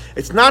fusion.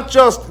 It's not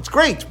just, it's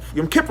great,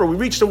 Yom Kippur, we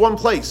reached the one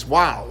place.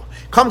 Wow.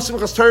 Comes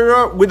Simchat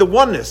Torah with the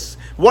oneness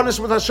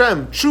with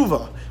Hashem,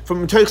 tshuva,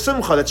 from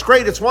Simcha. That's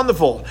great, it's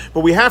wonderful, but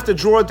we have to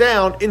draw it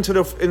down into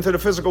the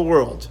physical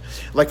world.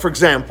 Like, for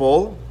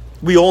example,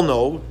 we all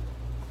know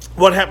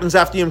what happens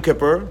after Yom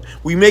Kippur.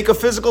 We make a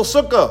physical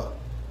sukkah.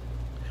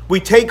 We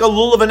take a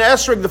lulav and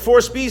esrog, the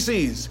 4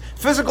 species,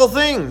 physical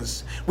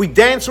things. We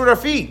dance with our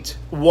feet.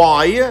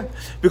 Why?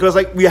 Because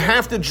we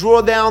have to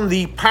draw down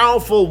the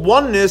powerful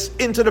oneness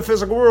into the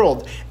physical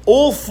world.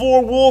 All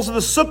 4 walls of the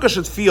sukkah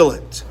should feel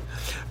it.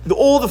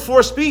 All the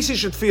 4 species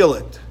should feel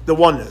it, the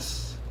oneness.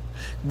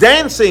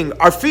 Dancing,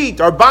 our feet,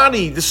 our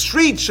body, the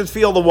streets should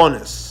feel the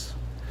oneness.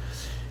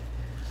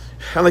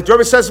 And like the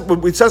Rabbi says,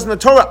 it says in the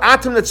Torah,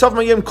 Atem netzav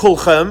mayim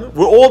kulchem,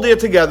 we're all there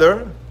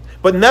together.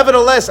 But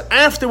nevertheless,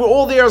 after we're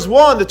all there as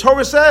one, the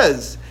Torah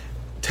says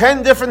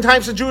 10 different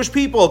types of Jewish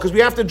people, because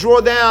we have to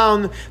draw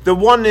down the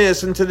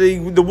oneness into the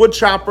wood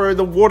chopper,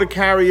 the water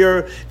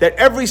carrier, that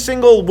every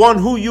single one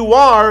who you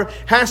are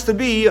has to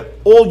be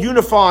all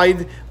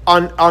unified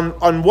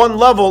on one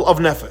level of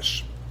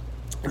nefesh.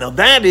 Now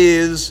that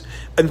is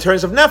in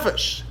terms of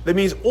nefesh. That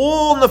means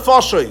all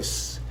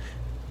nefashos,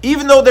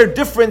 even though they're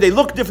different, they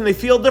look different, they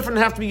feel different,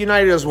 have to be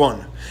united as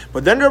one.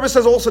 But then the Rabbi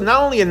says also,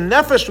 not only in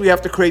nefesh we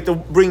have to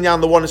bring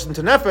down the oneness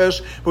into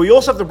nefesh, but we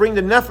also have to bring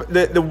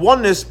the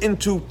oneness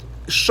into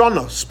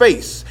shana,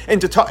 space,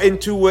 into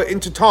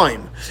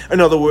time. In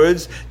other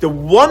words, the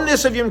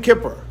oneness of Yom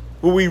Kippur,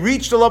 where we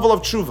reach the level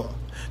of tshuva,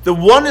 the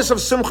oneness of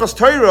Simchas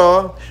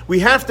Torah, we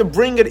have to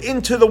bring it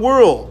into the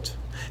world.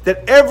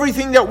 That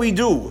everything that we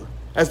do,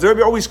 as the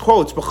Rabbi always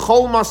quotes,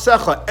 B'chol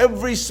masecha,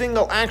 every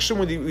single action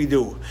we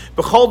do,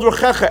 B'chol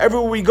druchecha,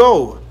 everywhere we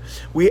go,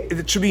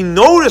 it should be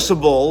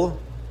noticeable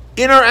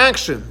in our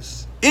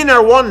actions, in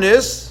our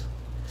oneness,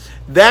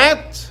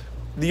 that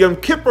the Yom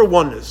Kippur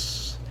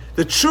oneness,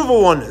 the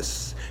Tshuva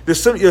oneness, the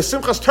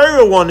Simchas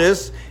Torah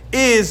oneness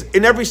is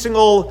in every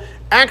single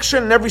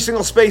action, in every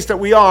single space that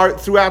we are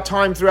throughout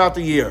time, throughout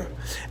the year.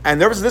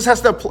 And this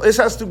has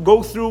to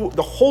go through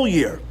the whole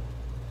year.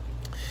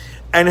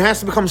 And it has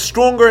to become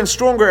stronger and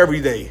stronger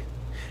every day.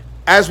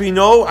 As we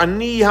know,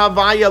 Ani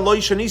Havaya Lo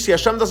Shanisi,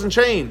 Hashem doesn't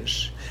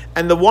change.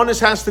 And the oneness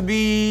has to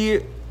be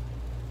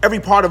every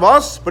part of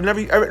us, but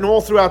in all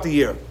throughout the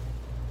year.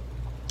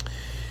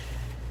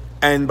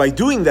 And by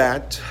doing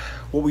that,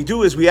 what we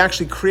do is we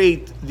actually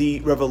create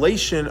the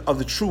revelation of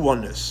the true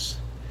oneness.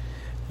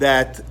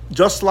 That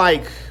just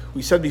like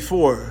we said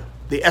before,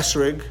 the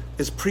esrog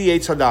is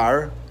pre-Eitz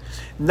Hadar,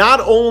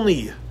 not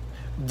only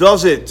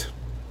does it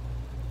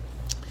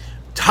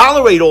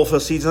tolerate all 4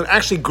 seasons, and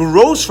actually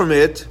grows from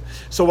it.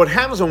 So what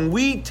happens when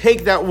we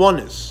take that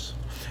oneness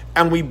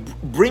and we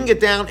bring it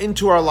down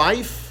into our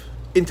life,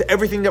 into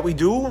everything that we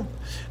do,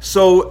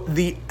 so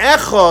the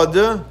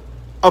echad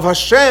of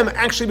Hashem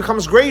actually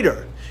becomes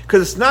greater.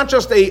 Because it's not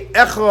just a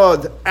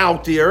echad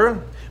out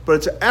there, but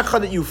it's an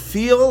echad that you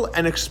feel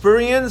and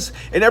experience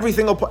in every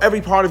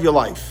part of your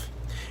life.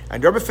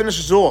 And Rabbi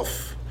finishes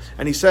off,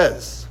 and he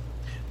says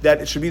that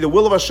it should be the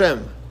will of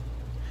Hashem,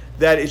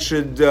 that it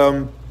should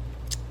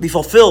be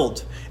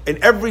fulfilled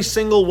in every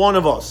single one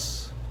of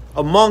us,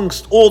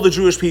 amongst all the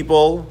Jewish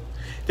people,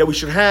 that we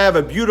should have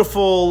a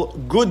beautiful,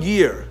 good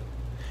year,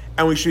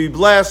 and we should be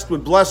blessed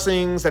with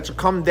blessings that should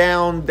come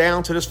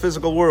down to this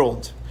physical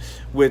world,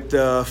 with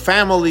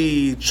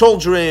family,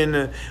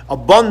 children,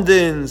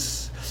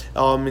 abundance,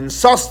 in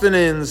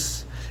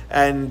sustenance,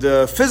 and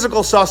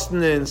physical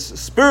sustenance,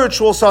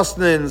 spiritual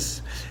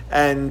sustenance,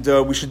 and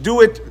we should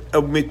do it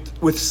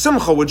with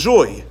simcha, with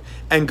joy,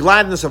 and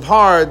gladness of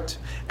heart.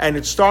 And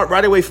it start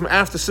right away from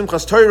after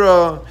Simchas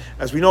Torah.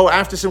 As we know,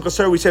 after Simchas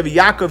Torah, we say,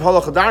 Yaakov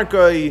halach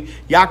hadarkei.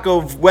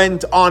 Yaakov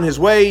went on his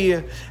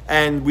way,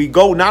 and we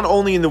go not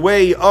only in the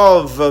way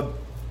of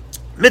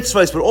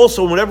mitzvahs, but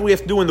also whatever we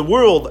have to do in the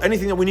world,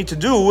 anything that we need to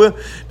do,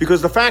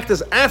 because the fact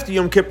is, after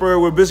Yom Kippur,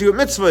 we're busy with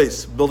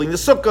mitzvahs, building the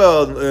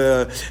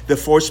sukkah, the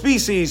 4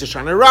 species, the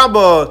Shana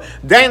Rabbah,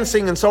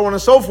 dancing, and so on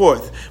and so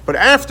forth. But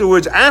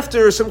afterwards,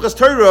 after Simchas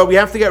Torah, we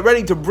have to get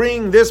ready to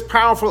bring this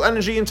powerful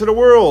energy into the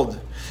world.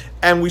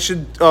 And we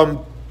should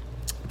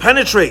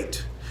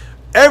penetrate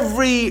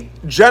every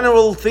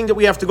general thing that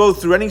we have to go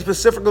through, any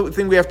specific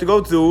thing we have to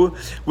go through,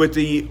 with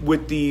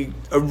the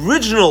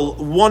original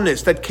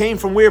oneness that came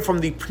from where? From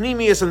the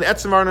Pnimius and the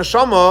Etzem Our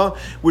Neshama,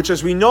 which,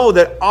 as we know,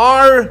 that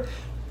our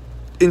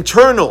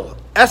internal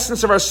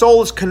essence of our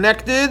soul is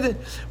connected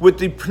with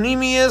the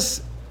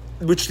Pnimius,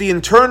 which the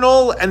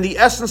internal and the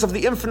essence of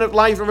the infinite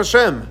life of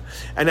Hashem.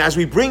 And as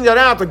we bring that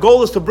out, the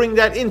goal is to bring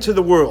that into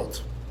the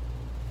world.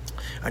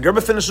 And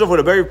Rabbi finishes off with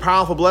a very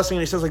powerful blessing,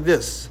 and he says like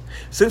this: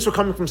 since we're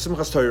coming from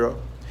Simchas Torah,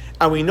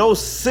 and we know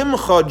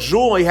Simcha,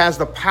 joy, has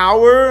the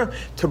power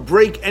to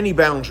break any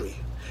boundary.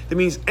 That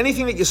means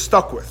anything that you're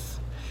stuck with,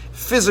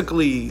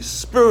 physically,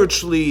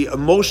 spiritually,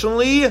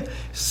 emotionally,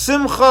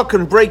 Simcha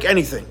can break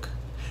anything.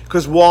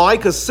 Because why?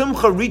 Because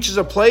Simcha reaches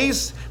a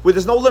place where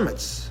there's no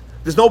limits,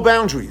 there's no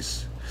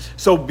boundaries.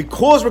 So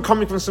because we're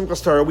coming from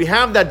Simchas Torah, we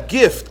have that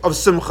gift of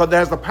Simcha that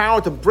has the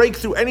power to break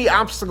through any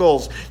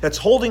obstacles that's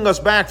holding us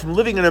back from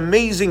living an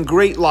amazing,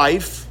 great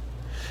life.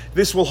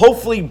 This will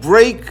hopefully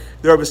break,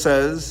 the Rabbi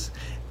says,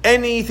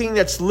 anything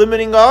that's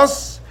limiting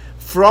us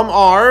from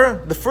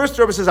the first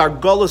Rebbe says our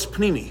galus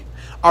pnimi,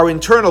 our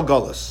internal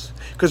galus.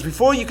 Because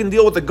before you can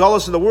deal with the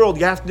galus of the world,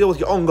 you have to deal with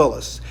your own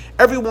galus.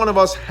 Every one of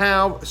us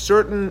have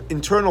certain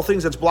internal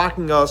things that's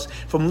blocking us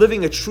from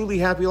living a truly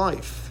happy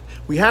life.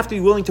 We have to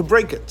be willing to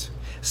break it.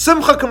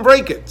 Simcha can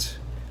break it.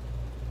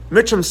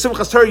 Mitchum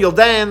Simchas Torah, you'll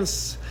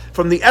dance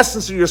from the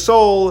essence of your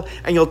soul,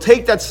 and you'll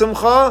take that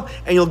simcha,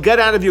 and you'll get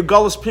out of your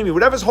galus pnimi,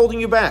 whatever's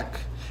holding you back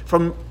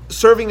from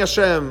serving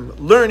Hashem,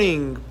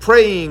 learning,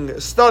 praying,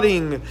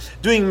 studying,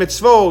 doing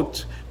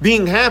mitzvot,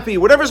 being happy,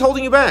 whatever's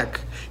holding you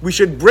back. We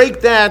should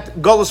break that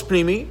galus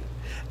pnimi,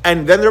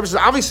 and then there is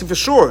obviously for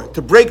sure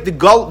to break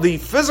the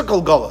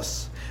physical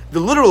galus, the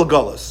literal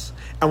galus,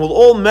 and we'll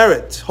all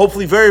merit,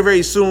 hopefully very,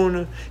 very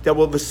soon, that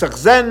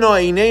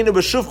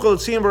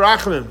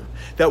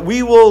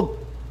we will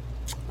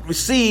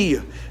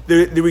see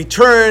the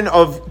return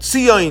of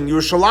Tzion,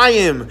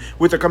 Yerushalayim,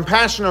 with the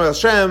compassion of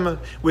Hashem,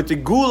 with the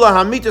Gula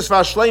Hamitis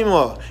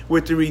V'Ashleima,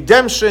 with the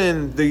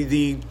redemption,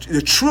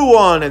 the true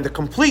one and the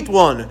complete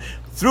one,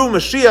 through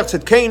Mashiach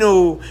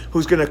Tzidkenu,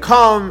 who's going to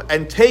come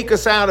and take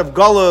us out of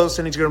Galus,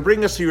 and he's going to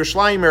bring us to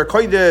Yerushalayim Er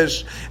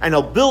Kodesh, and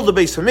he'll build the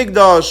Beis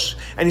Hamikdash,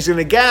 and he's going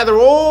to gather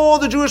all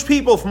the Jewish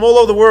people from all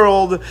over the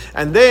world,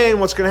 and then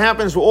what's going to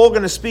happen is we're all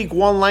going to speak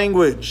one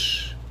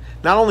language.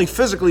 Not only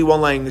physically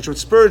one language, but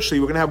spiritually,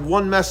 we're going to have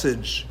one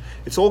message.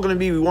 It's all going to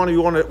be, we want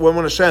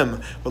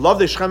Hashem. We love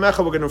the Shem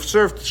Echa, we're going to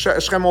serve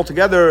Shem all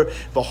together.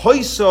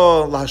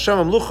 V'hoisa l'Hashem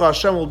amlucha,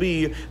 Hashem will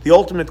be the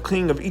ultimate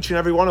king of each and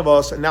every one of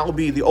us, and that will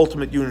be the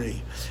ultimate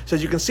unity. So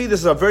as you can see, this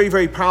is a very,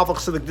 very powerful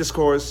Chassidic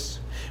discourse.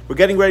 We're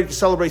getting ready to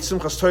celebrate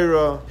Simchas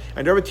Torah,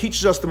 and Rabbi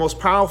teaches us the most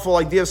powerful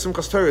idea of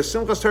Simchas Torah.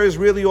 Simchas Torah is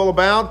really all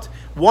about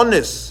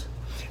oneness.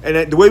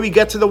 And the way we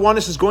get to the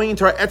oneness is going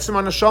into our etzem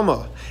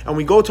haneshama. And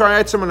we go to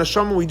our etzem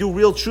haneshama, we do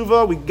real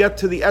tshuva, we get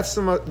to the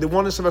etzem, the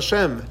oneness of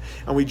Hashem.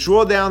 And we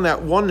draw down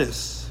that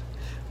oneness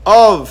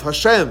of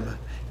Hashem.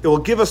 It will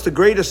give us the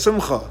greatest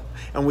simcha.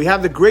 And we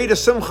have the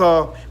greatest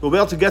simcha, we'll be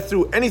able to get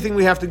through anything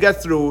we have to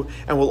get through,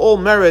 and we'll all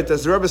merit,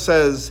 as the Rebbe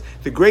says,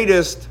 the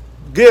greatest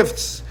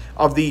gifts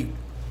of the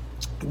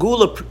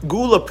Gula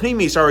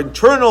Pnimis, our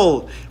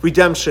internal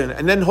redemption,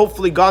 and then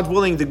hopefully, God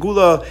willing, the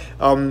Gula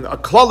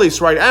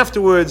Klalis right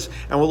afterwards,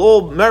 and we'll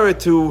all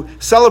merit to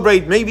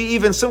celebrate maybe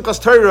even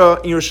Simchas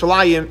Torah in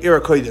Yerushalayim Ir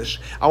HaKodesh.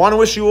 I want to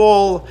wish you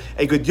all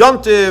a good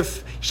Yontif.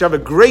 You should have a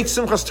great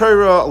Simchas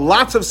Torah,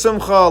 lots of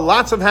simcha,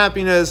 lots of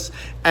happiness,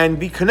 and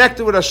be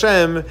connected with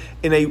Hashem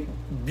in a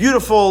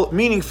beautiful,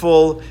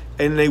 meaningful,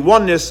 and in a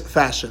oneness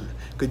fashion.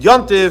 Good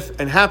Yontif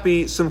and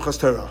happy Simchas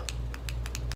Torah.